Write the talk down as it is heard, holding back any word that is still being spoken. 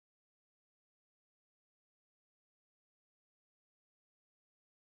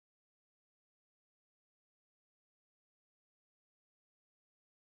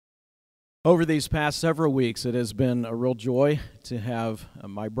Over these past several weeks, it has been a real joy to have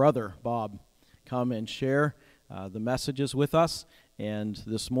my brother, Bob, come and share the messages with us. And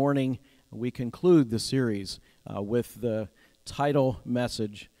this morning, we conclude the series with the title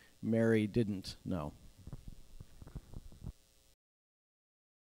message, Mary Didn't Know.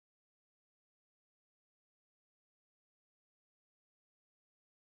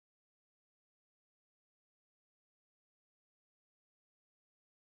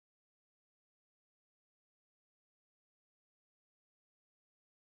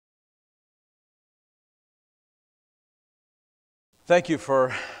 Thank you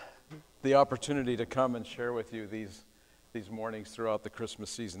for the opportunity to come and share with you these mornings throughout the Christmas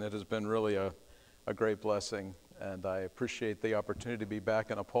season. It has been really a great blessing, and I appreciate the opportunity to be back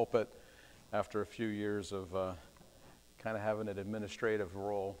in a pulpit after a few years of kind of having an administrative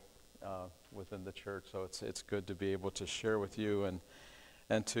role within the church. So it's good to be able to share with you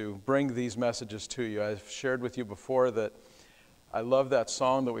and to bring these messages to you. I've shared with you before that I love that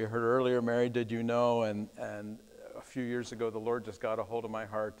song that we heard earlier, Mary, Did You Know? And a few years ago, the Lord just got a hold of my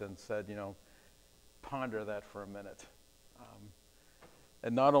heart and said, ponder that for a minute.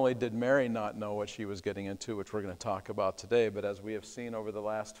 And not only did Mary not know what she was getting into, which we're going to talk about today, but as we have seen over the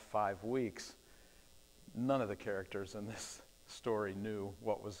last 5 weeks, none of the characters in this story knew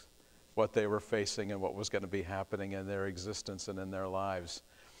what they were facing and what was going to be happening in their existence and in their lives.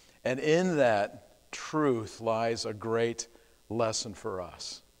 And in that truth lies a great lesson for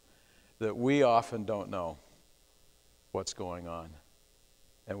us, that we often don't know what's going on.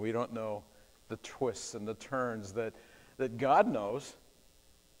 And we don't know the twists and the turns that God knows,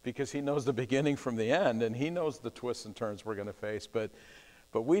 because he knows the beginning from the end, and he knows the twists and turns we're going to face, but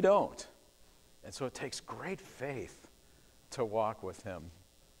we don't. And so it takes great faith to walk with him.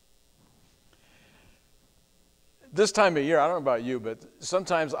 This time of year, I don't know about you, but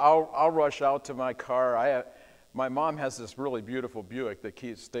sometimes I'll rush out to my car. My mom has this really beautiful Buick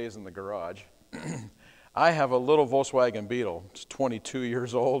that stays in the garage. I have a little Volkswagen Beetle. It's 22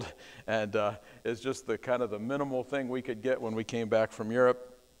 years old, and it's just the kind of the minimal thing we could get when we came back from Europe.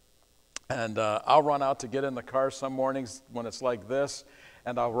 And I'll run out to get in the car some mornings when it's like this,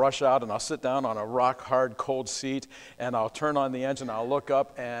 and I'll rush out and I'll sit down on a rock-hard, cold seat, and I'll turn on the engine, I'll look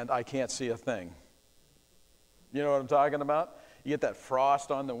up, and I can't see a thing. You know what I'm talking about? You get that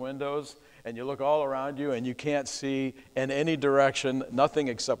frost on the windows, and you look all around you, and you can't see in any direction, nothing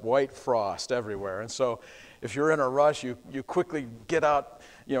except white frost everywhere. And so if you're in a rush, you quickly get out,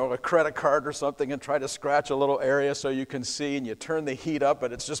 a credit card or something and try to scratch a little area so you can see, and you turn the heat up,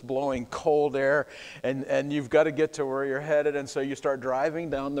 but it's just blowing cold air, and you've got to get to where you're headed, and so you start driving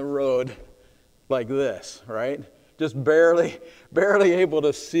down the road like this, right? Just barely able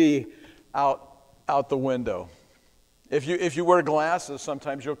to see out the window. If you wear glasses,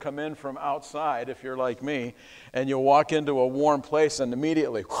 sometimes you'll come in from outside, if you're like me, and you'll walk into a warm place and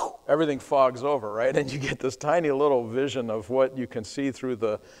immediately everything fogs over, right? And you get this tiny little vision of what you can see through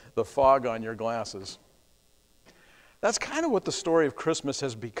the fog on your glasses. That's kind of what the story of Christmas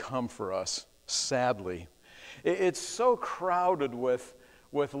has become for us, sadly. It's so crowded with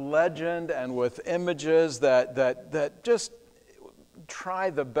legend and with images that just try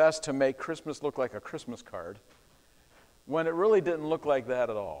the best to make Christmas look like a Christmas card, when it really didn't look like that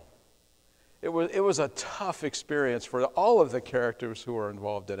at all. It was a tough experience for all of the characters who were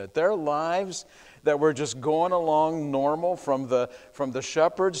involved in it. Their lives that were just going along normal, from the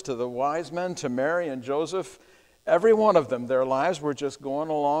shepherds to the wise men to Mary and Joseph, every one of them, their lives were just going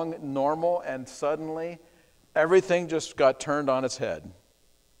along normal, and suddenly everything just got turned on its head.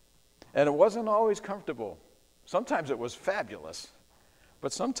 And it wasn't always comfortable. Sometimes it was fabulous,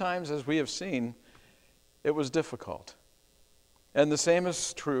 but sometimes, as we have seen, it was difficult. And the same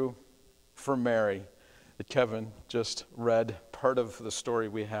is true for Mary, that Kevin just read part of the story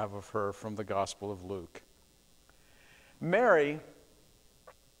we have of her from the Gospel of Luke. Mary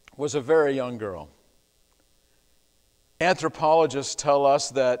was a very young girl. Anthropologists tell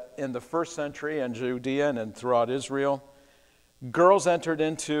us that in the first century in Judea and throughout Israel, girls entered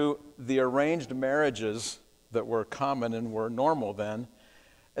into the arranged marriages that were common and were normal then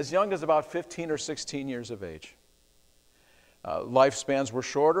as young as about 15 or 16 years of age. Lifespans were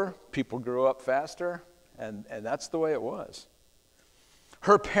shorter, people grew up faster, and that's the way it was.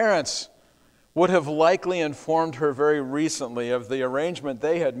 Her parents would have likely informed her very recently of the arrangement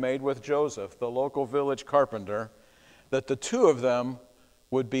they had made with Joseph, the local village carpenter, that the two of them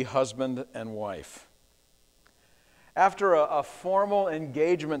would be husband and wife. After a formal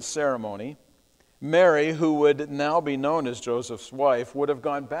engagement ceremony, Mary, who would now be known as Joseph's wife, would have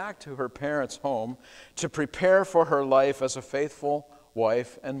gone back to her parents' home to prepare for her life as a faithful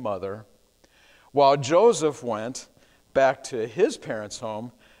wife and mother while Joseph went back to his parents'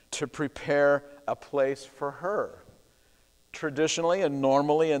 home to prepare a place for her. Traditionally and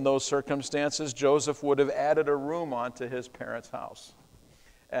normally in those circumstances, Joseph would have added a room onto his parents' house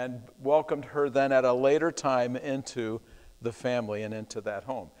and welcomed her then at a later time into the family and into that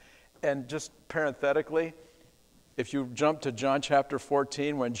home. And just parenthetically, if you jump to John chapter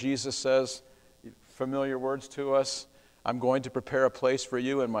 14, when Jesus says, familiar words to us, I'm going to prepare a place for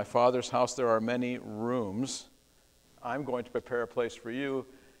you. In my Father's house there are many rooms. I'm going to prepare a place for you,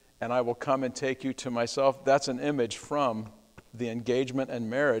 and I will come and take you to myself. That's an image from the engagement and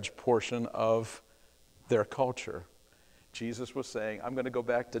marriage portion of their culture. Jesus was saying, I'm going to go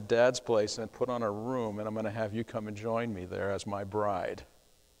back to Dad's place and put on a room, and I'm going to have you come and join me there as my bride.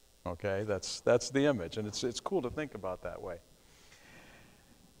 Okay, that's the image, and it's cool to think about that way.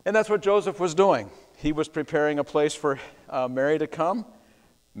 And that's what Joseph was doing. He was preparing a place for Mary to come.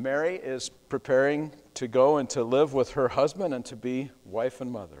 Mary is preparing to go and to live with her husband and to be wife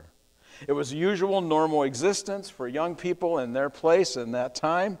and mother. It was usual, normal existence for young people in their place in that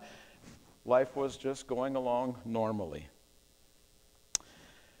time. Life was just going along normally.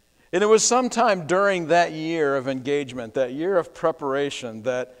 And it was sometime during that year of engagement, that year of preparation,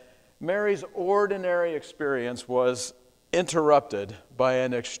 that Mary's ordinary experience was interrupted by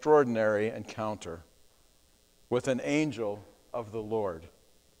an extraordinary encounter with an angel of the Lord.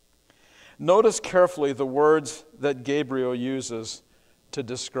 Notice carefully the words that Gabriel uses to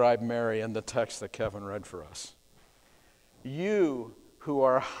describe Mary in the text that Kevin read for us. You who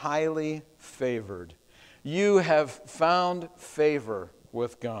are highly favored, you have found favor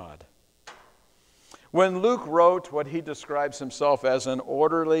with God. When Luke wrote what he describes himself as an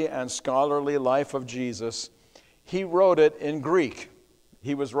orderly and scholarly life of Jesus, he wrote it in Greek.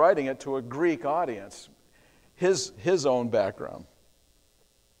 He was writing it to a Greek audience, his own background.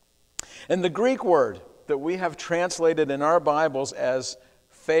 And the Greek word that we have translated in our Bibles as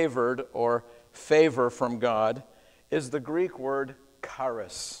favored or favor from God is the Greek word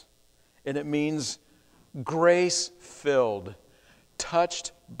charis. And it means grace-filled,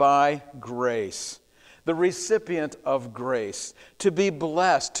 touched by grace, the recipient of grace, to be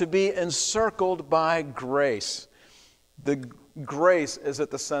blessed, to be encircled by grace. The grace is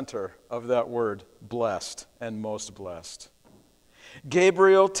at the center of that word, blessed and most blessed.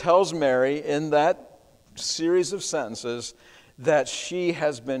 Gabriel tells Mary in that series of sentences that she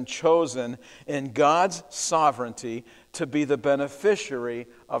has been chosen in God's sovereignty to be the beneficiary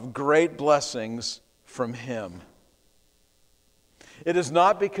of great blessings from Him. It is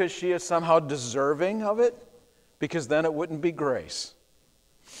not because she is somehow deserving of it, because then it wouldn't be grace.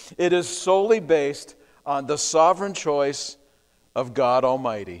 It is solely based on the sovereign choice of God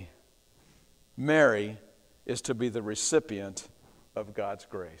Almighty. Mary is to be the recipient of God's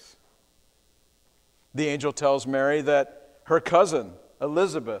grace. The angel tells Mary that her cousin,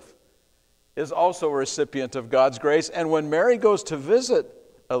 Elizabeth, is also a recipient of God's grace. And when Mary goes to visit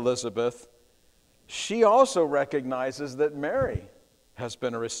Elizabeth, she also recognizes that Mary has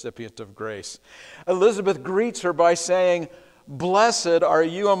been a recipient of grace. Elizabeth greets her by saying, "Blessed are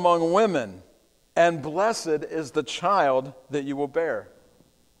you among women, and blessed is the child that you will bear."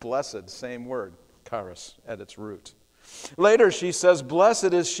 Blessed, same word, charis, at its root. Later she says,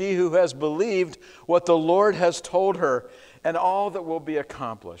 "Blessed is she who has believed what the Lord has told her, and all that will be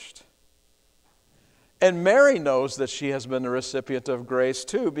accomplished." And Mary knows that she has been a recipient of grace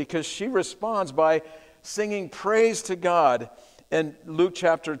too, because she responds by singing praise to God in Luke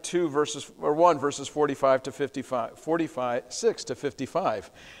chapter 1, verses 45 to 55, 46 to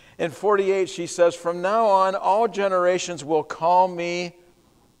 55. In 48 she says, "From now on all generations will call me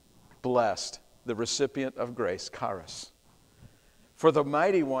blessed, the recipient of grace," charis. "For the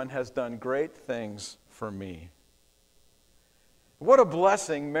Mighty One has done great things for me." What a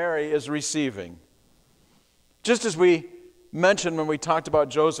blessing Mary is receiving. Just as we mentioned when we talked about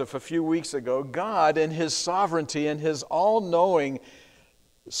Joseph a few weeks ago, God in His sovereignty and His all-knowing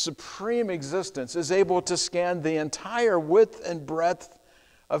supreme existence is able to scan the entire width and breadth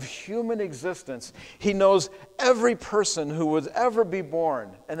of human existence. He knows every person who would ever be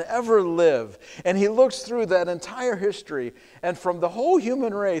born and ever live. And He looks through that entire history, and from the whole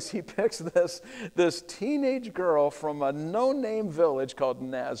human race, He picks this teenage girl from a no-name village called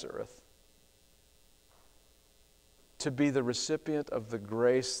Nazareth to be the recipient of the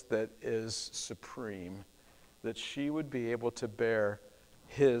grace that is supreme, that she would be able to bear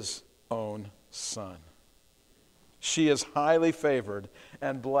His own Son. She is highly favored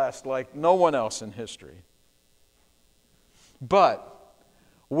and blessed like no one else in history. But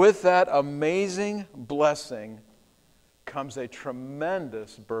with that amazing blessing comes a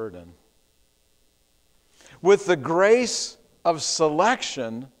tremendous burden. With the grace of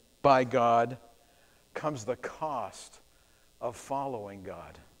selection by God comes the cost of following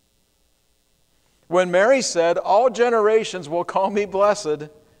God. When Mary said, "All generations will call me blessed,"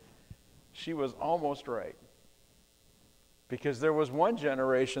 she was almost right. Because there was one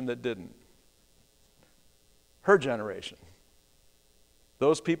generation that didn't. Her generation.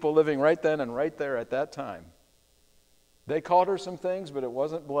 Those people living right then and right there at that time. They called her some things, but it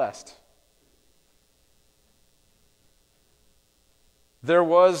wasn't blessed. There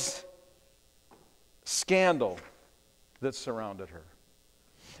was scandal that surrounded her.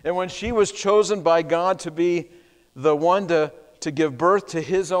 And when she was chosen by God to be the one to give birth to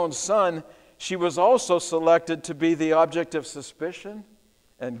His own Son, she was also selected to be the object of suspicion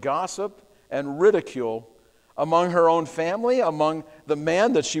and gossip and ridicule among her own family, among the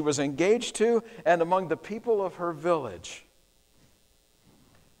man that she was engaged to, and among the people of her village.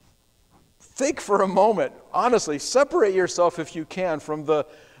 Think for a moment, honestly, separate yourself if you can from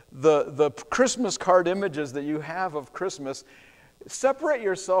the Christmas card images that you have of Christmas. Separate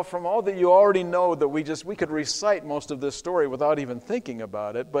yourself from all that you already know that we could recite most of this story without even thinking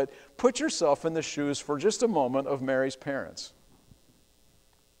about it, but put yourself in the shoes for just a moment of Mary's parents.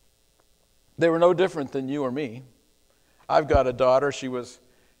 They were no different than you or me. I've got a daughter. She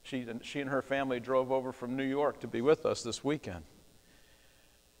and her family drove over from New York to be with us this weekend.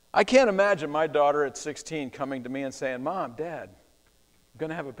 I can't imagine my daughter at 16 coming to me and saying, "Mom, Dad, I'm going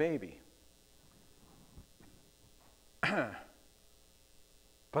to have a baby.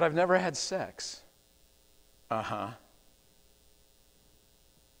 But I've never had sex." Uh-huh.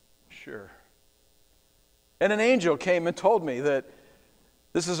 Sure. And an angel came and told me that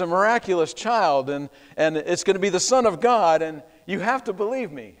this is a miraculous child and it's going to be the Son of God and you have to believe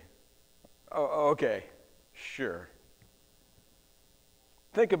me. Oh, okay. Sure.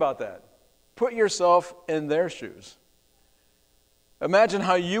 Think about that. Put yourself in their shoes. Imagine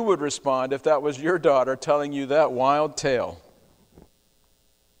how you would respond if that was your daughter telling you that wild tale.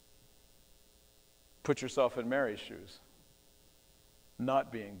 Put yourself in Mary's shoes, not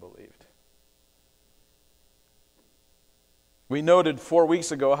being believed. We noted 4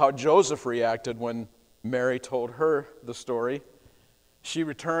 weeks ago how Joseph reacted when Mary told her the story. She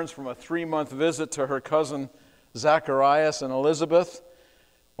returns from a 3-month visit to her cousin Zacharias and Elizabeth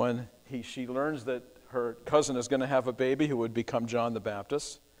when she learns that her cousin is going to have a baby who would become John the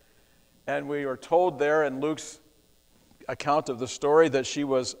Baptist. And we are told there in Luke's account of the story that she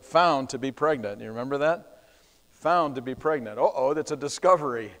was found to be pregnant. You remember that? Found to be pregnant. Uh-oh, that's a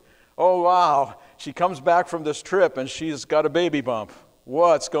discovery. Oh, wow. She comes back from this trip and she's got a baby bump.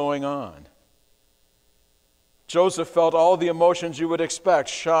 What's going on? Joseph felt all the emotions you would expect: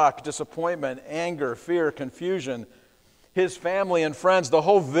 shock, disappointment, anger, fear, confusion. His family and friends, the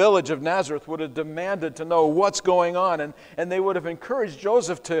whole village of Nazareth, would have demanded to know what's going on, and they would have encouraged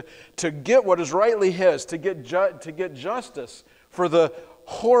Joseph to get what is rightly his, to get justice for the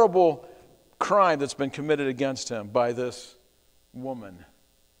horrible crime that's been committed against him by this woman.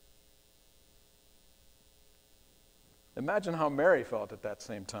 Imagine how Mary felt at that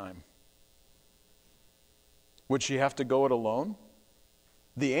same time. Would she have to go it alone?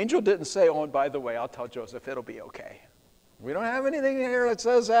 The angel didn't say, "Oh, and by the way, I'll tell Joseph it'll be okay." We don't have anything here that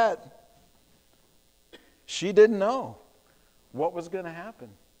says that. She didn't know what was going to happen.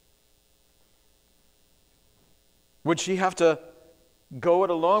 Would she have to go it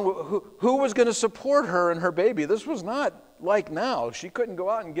alone? Who was going to support her and her baby? This was not like now. She couldn't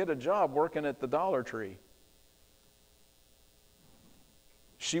go out and get a job working at the Dollar Tree.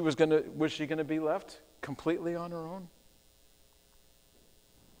 Was she going to be left completely on her own?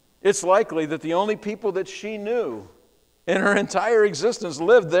 It's likely that the only people that she knew in her entire existence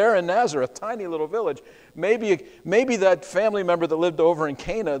lived there in Nazareth, tiny little village. Maybe that family member that lived over in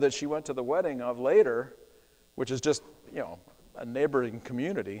Cana that she went to the wedding of later, which is just, a neighboring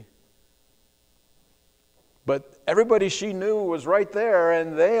community. But everybody she knew was right there,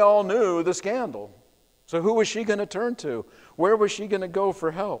 and they all knew the scandal. So who was she going to turn to? Where was she going to go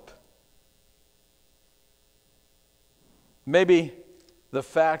for help? Maybe the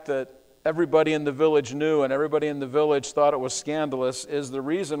fact that everybody in the village knew and everybody in the village thought it was scandalous is the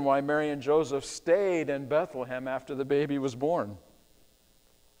reason why Mary and Joseph stayed in Bethlehem after the baby was born.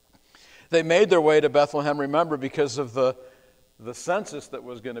 They made their way to Bethlehem, remember, because of the census that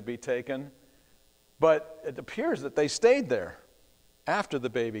was going to be taken. But it appears that they stayed there after the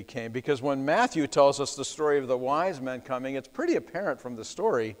baby came, because when Matthew tells us the story of the wise men coming, it's pretty apparent from the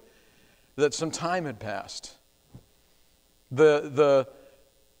story that some time had passed. The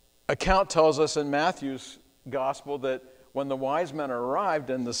account tells us in Matthew's gospel that when the wise men arrived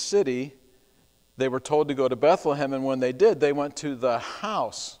in the city, they were told to go to Bethlehem, and when they did, they went to the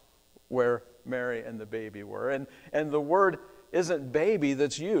house where Mary and the baby were. And the word isn't baby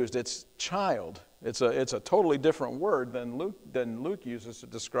that's used, it's child. It's a totally different word than Luke uses to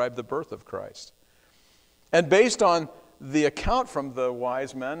describe the birth of Christ. And based on the account from the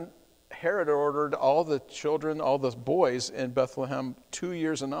wise men, Herod ordered all the children, all the boys in Bethlehem 2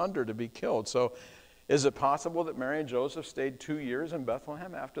 years and under to be killed. So is it possible that Mary and Joseph stayed 2 years in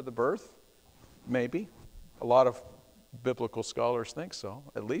Bethlehem after the birth? Maybe. A lot of biblical scholars think so.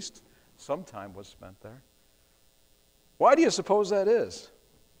 At least some time was spent there. Why do you suppose that is?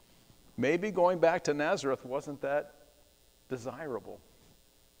 Maybe going back to Nazareth wasn't that desirable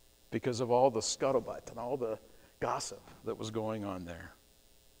because of all the scuttlebutt and all the gossip that was going on there.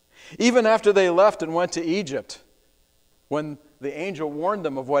 Even after they left and went to Egypt, when the angel warned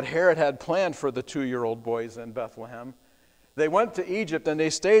them of what Herod had planned for the 2-year-old boys in Bethlehem, they went to Egypt and they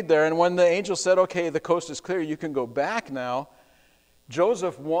stayed there. And when the angel said, okay, the coast is clear, you can go back now,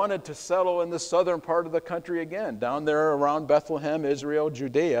 Joseph wanted to settle in the southern part of the country again, down there around Bethlehem, Israel,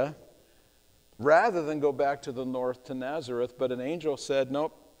 Judea, rather than go back to the north to Nazareth. But an angel said,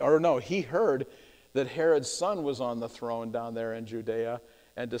 no, he heard that Herod's son was on the throne down there in Judea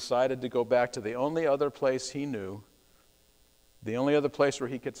and decided to go back to the only other place he knew, the only other place where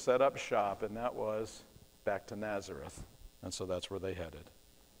he could set up shop, and that was back to Nazareth. And so that's where they headed.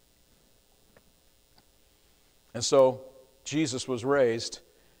 And so Jesus was raised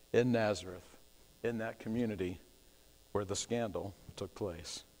in Nazareth, in that community where the scandal took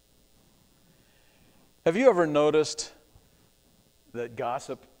place. Have you ever noticed that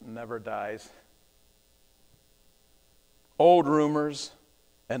gossip never dies? Old rumors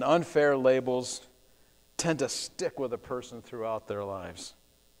and unfair labels tend to stick with a person throughout their lives.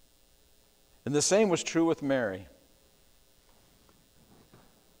 And the same was true with Mary.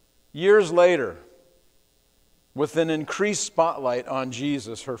 Years later, with an increased spotlight on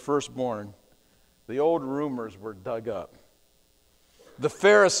Jesus, her firstborn, the old rumors were dug up. The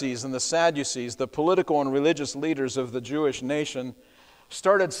Pharisees and the Sadducees, the political and religious leaders of the Jewish nation,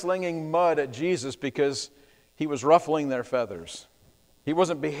 started slinging mud at Jesus because he was ruffling their feathers. He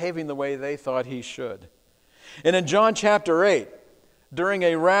wasn't behaving the way they thought he should. And in John chapter 8, during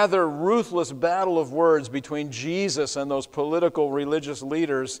a rather ruthless battle of words between Jesus and those political religious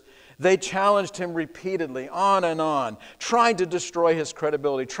leaders, they challenged him repeatedly, on, trying to destroy his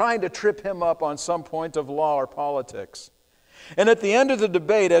credibility, trying to trip him up on some point of law or politics. And at the end of the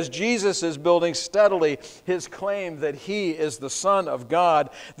debate, as Jesus is building steadily his claim that he is the Son of God,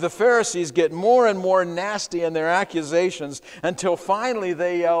 the Pharisees get more and more nasty in their accusations until finally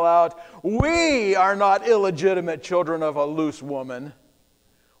they yell out, "We are not illegitimate children of a loose woman.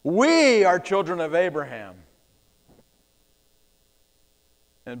 We are children of Abraham."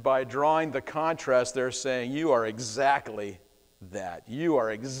 And by drawing the contrast, they're saying, you are exactly that. You are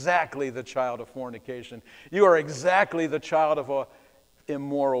exactly the child of fornication. You are exactly the child of an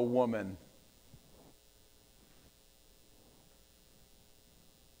immoral woman.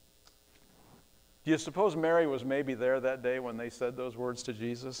 Do you suppose Mary was maybe there that day when they said those words to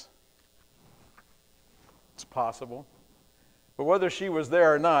Jesus? It's possible. But whether she was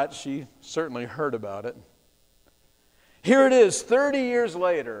there or not, she certainly heard about it. Here it is, 30 years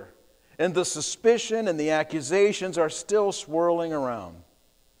later, and the suspicion and the accusations are still swirling around.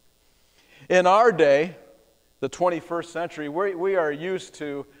 In our day, the 21st century, we are used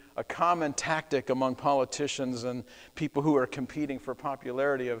to a common tactic among politicians and people who are competing for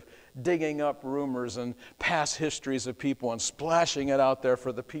popularity of digging up rumors and past histories of people and splashing it out there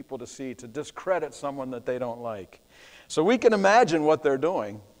for the people to see, to discredit someone that they don't like. So we can imagine what they're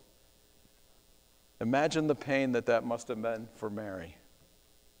doing. Imagine the pain that must have been for Mary.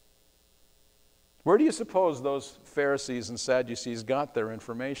 Where do you suppose those Pharisees and Sadducees got their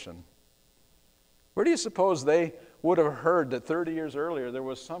information? Where do you suppose they would have heard that 30 years earlier there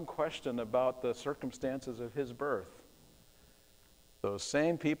was some question about the circumstances of his birth? Those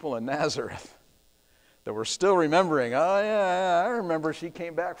same people in Nazareth that were still remembering, oh yeah, I remember she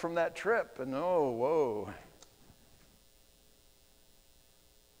came back from that trip, and oh, whoa.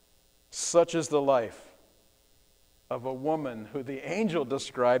 Such is the life of a woman who the angel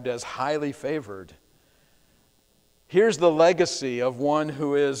described as highly favored. Here's the legacy of one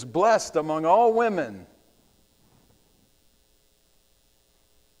who is blessed among all women.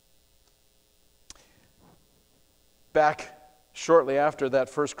 Back shortly after that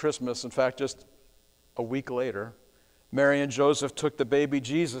first Christmas, in fact, just a week later, Mary and Joseph took the baby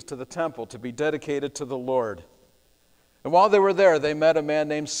Jesus to the temple to be dedicated to the Lord. And while they were there, they met a man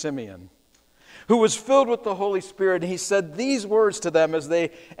named Simeon. who was filled with the Holy Spirit. And he said these words to them as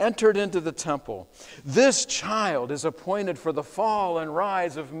they entered into the temple. This child is appointed for the fall and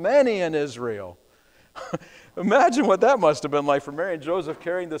rise of many in Israel. Imagine what that must have been like for Mary and Joseph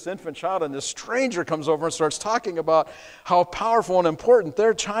carrying this infant child, and this stranger comes over and starts talking about how powerful and important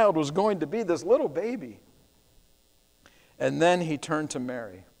their child was going to be, this little baby. And then he turned to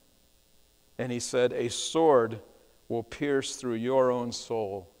Mary and he said, a sword will pierce through your own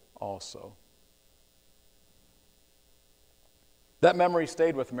soul also. That memory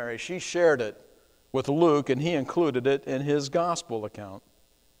stayed with Mary. She shared it with Luke, and he included it in his gospel account.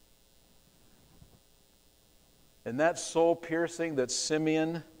 And that soul piercing that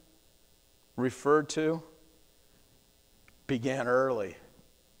Simeon referred to began early,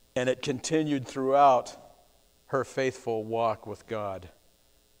 and it continued throughout her faithful walk with God.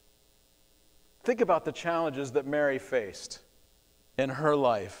 Think about the challenges that Mary faced in her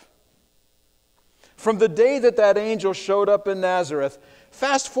life. From the day that that angel showed up in Nazareth,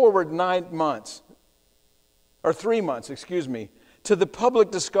 fast forward 3 months, to the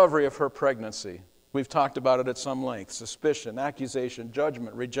public discovery of her pregnancy. We've talked about it at some length. Suspicion, accusation,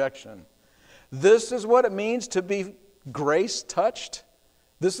 judgment, rejection. This is what it means to be grace-touched.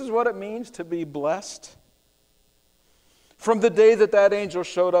 This is what it means to be blessed. From the day that that angel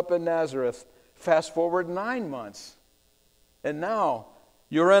showed up in Nazareth, fast forward 9 months. And now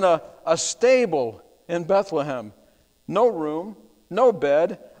you're in a stable in Bethlehem. No room, no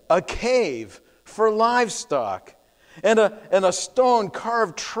bed, a cave for livestock. And a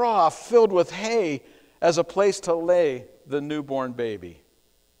stone-carved trough filled with hay as a place to lay the newborn baby.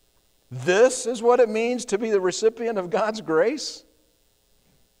 This is what it means to be the recipient of God's grace?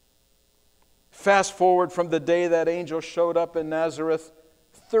 Fast forward from the day that angel showed up in Nazareth,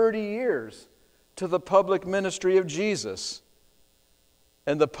 30 years to the public ministry of Jesus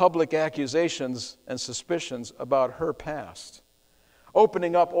and the public accusations and suspicions about her past.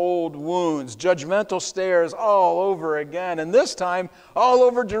 Opening up old wounds, judgmental stares all over again, and this time all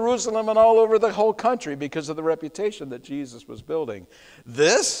over Jerusalem and all over the whole country because of the reputation that Jesus was building.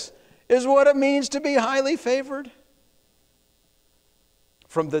 This is what it means to be highly favored.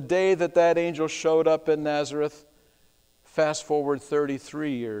 From the day that that angel showed up in Nazareth, fast forward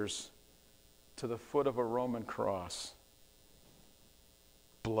 33 years to the foot of a Roman cross.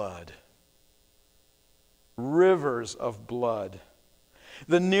 Blood. Rivers of blood.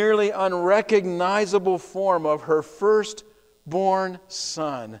 The nearly unrecognizable form of her firstborn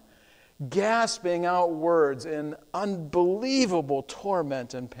son, gasping out words in unbelievable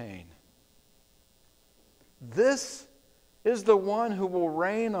torment and pain. This is the one who will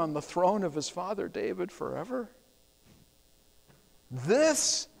reign on the throne of his father David forever.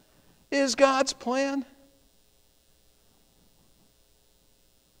 This is God's plan.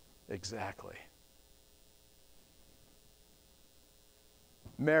 Exactly.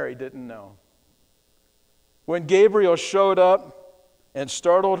 Mary didn't know. When Gabriel showed up and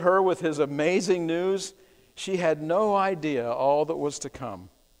startled her with his amazing news, she had no idea all that was to come,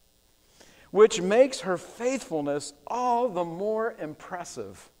 which makes her faithfulness all the more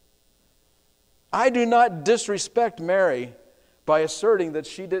impressive. I do not disrespect Mary by asserting that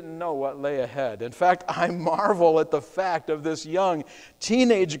she didn't know what lay ahead. In fact, I marvel at the fact of this young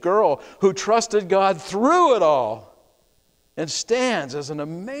teenage girl who trusted God through it all and stands as an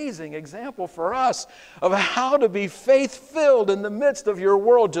amazing example for us of how to be faith-filled in the midst of your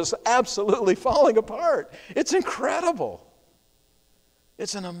world just absolutely falling apart. It's incredible.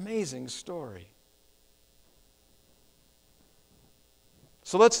 It's an amazing story.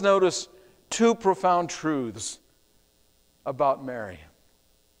 So let's notice 2 profound truths about Mary.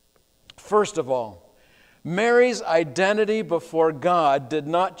 First of all, Mary's identity before God did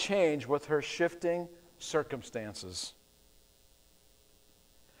not change with her shifting circumstances.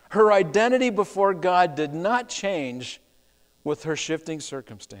 Her identity before God did not change with her shifting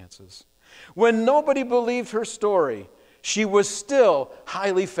circumstances. When nobody believed her story, she was still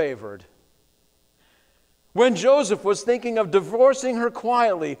highly favored. When Joseph was thinking of divorcing her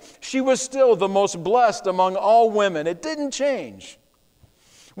quietly, she was still the most blessed among all women. It didn't change.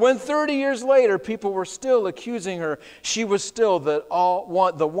 When 30 years later people were still accusing her, she was still the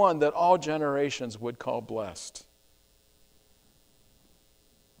one that all generations would call blessed.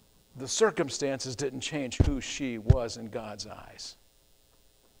 The circumstances didn't change who she was in God's eyes.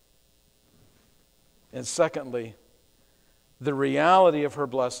 And secondly, the reality of her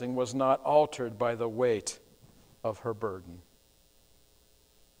blessing was not altered by the weight of her burden.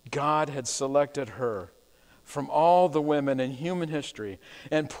 God had selected her from all the women in human history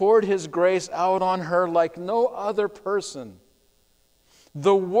and poured His grace out on her like no other person.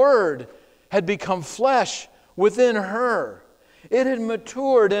 The Word had become flesh within her. It had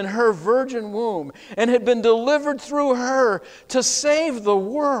matured in her virgin womb and had been delivered through her to save the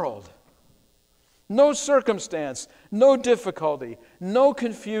world. No circumstance, no difficulty, no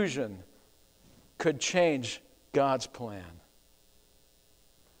confusion could change God's plan.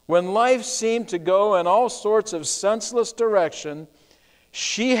 When life seemed to go in all sorts of senseless direction,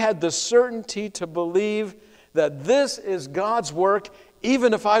 she had the certainty to believe that this is God's work,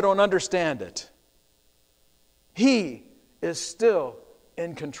 even if I don't understand it. He is still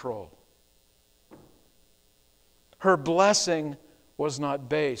in control. Her blessing was not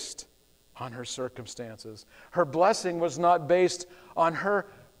based on her circumstances. Her blessing was not based on her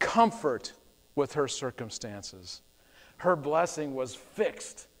comfort with her circumstances. Her blessing was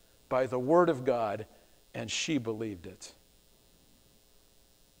fixed by the Word of God, and she believed it.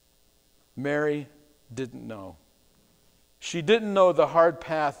 Mary didn't know. She didn't know the hard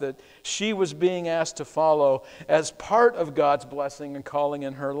path that she was being asked to follow as part of God's blessing and calling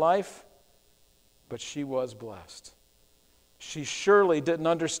in her life, but she was blessed. She surely didn't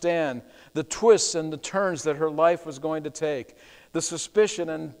understand the twists and the turns that her life was going to take, the suspicion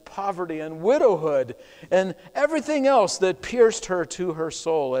and poverty and widowhood and everything else that pierced her to her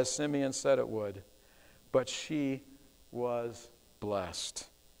soul, as Simeon said it would. But she was blessed.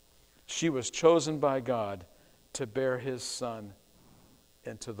 She was chosen by God to bear His Son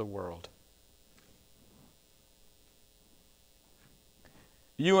into the world.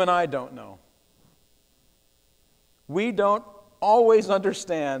 You and I don't know. We don't always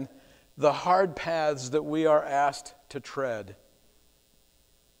understand the hard paths that we are asked to tread,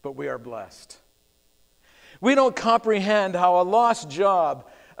 but we are blessed. We don't comprehend how a lost job,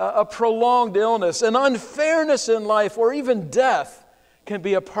 a prolonged illness, an unfairness in life, or even death can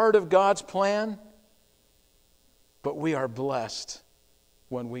be a part of God's plan, but we are blessed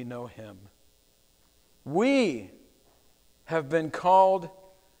when we know Him. We have been called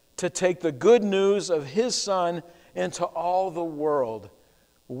to take the good news of His Son into all the world.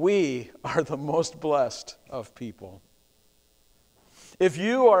 We are the most blessed of people. If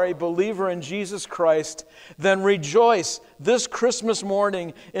you are a believer in Jesus Christ, then rejoice this Christmas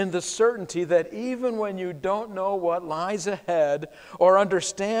morning in the certainty that even when you don't know what lies ahead or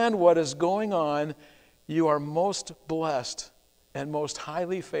understand what is going on, you are most blessed and most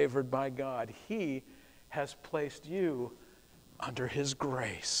highly favored by God. He has placed you under His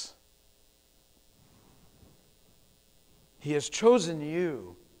grace. He has chosen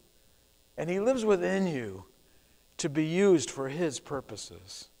you, and He lives within you to be used for His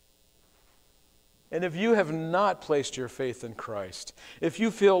purposes. And if you have not placed your faith in Christ, if you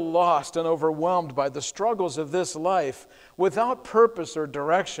feel lost and overwhelmed by the struggles of this life without purpose or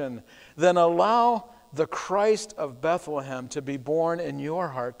direction, then allow the Christ of Bethlehem to be born in your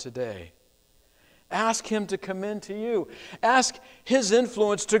heart today. Ask Him to come into you. Ask His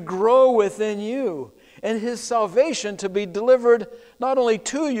influence to grow within you and His salvation to be delivered not only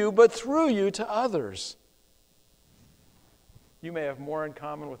to you, but through you to others. You may have more in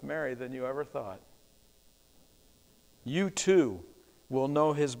common with Mary than you ever thought. You too will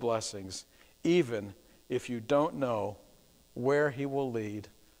know His blessings, even if you don't know where He will lead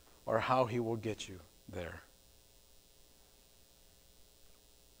or how He will get you there.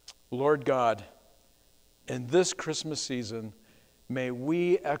 Lord God, in this Christmas season, may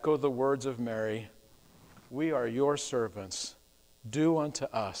we echo the words of Mary, "We are your servants. Do unto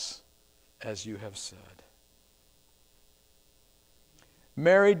us as you have said."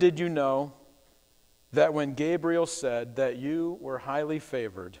 Mary, did you know that when Gabriel said that you were highly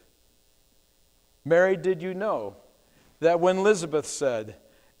favored? Mary, did you know that when Elizabeth said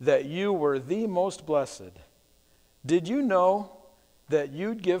that you were the most blessed? Did you know that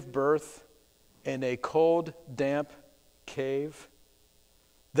you'd give birth in a cold, damp cave?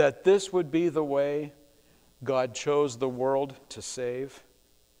 That this would be the way God chose the world to save?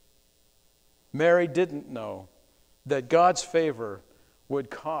 Mary didn't know that God's favor would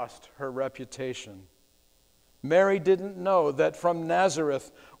cost her reputation. Mary didn't know that from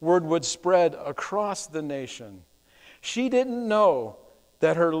Nazareth word would spread across the nation. She didn't know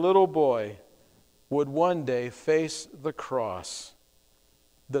that her little boy would one day face the cross,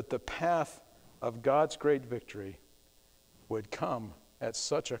 that the path of God's great victory would come at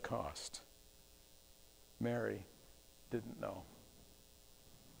such a cost. Mary didn't know.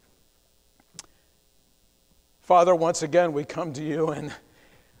 Father, once again we come to you, and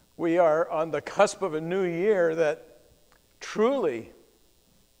we are on the cusp of a new year that truly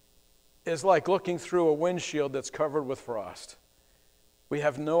is like looking through a windshield that's covered with frost. We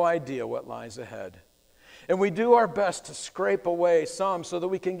have no idea what lies ahead. And we do our best to scrape away some so that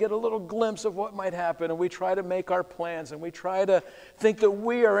we can get a little glimpse of what might happen. And we try to make our plans, and we try to think that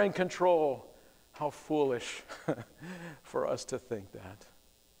we are in control. How foolish for us to think that.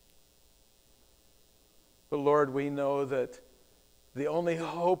 But Lord, we know that the only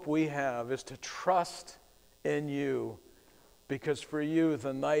hope we have is to trust in you, because for you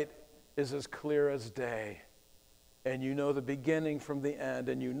the night is as clear as day, and you know the beginning from the end,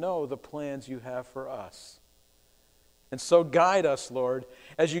 and you know the plans you have for us. And so guide us, Lord,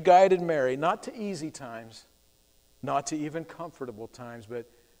 as you guided Mary, not to easy times, not to even comfortable times, but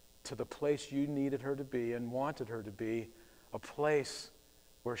to the place you needed her to be and wanted her to be, a place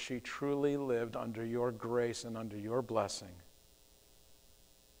where she truly lived under your grace and under your blessing.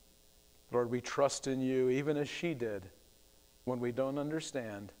 Lord, we trust in you even as she did when we don't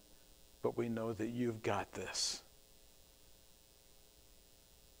understand, but we know that you've got this.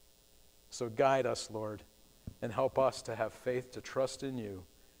 So guide us, Lord, and help us to have faith to trust in you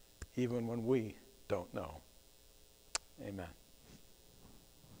even when we don't know. Amen.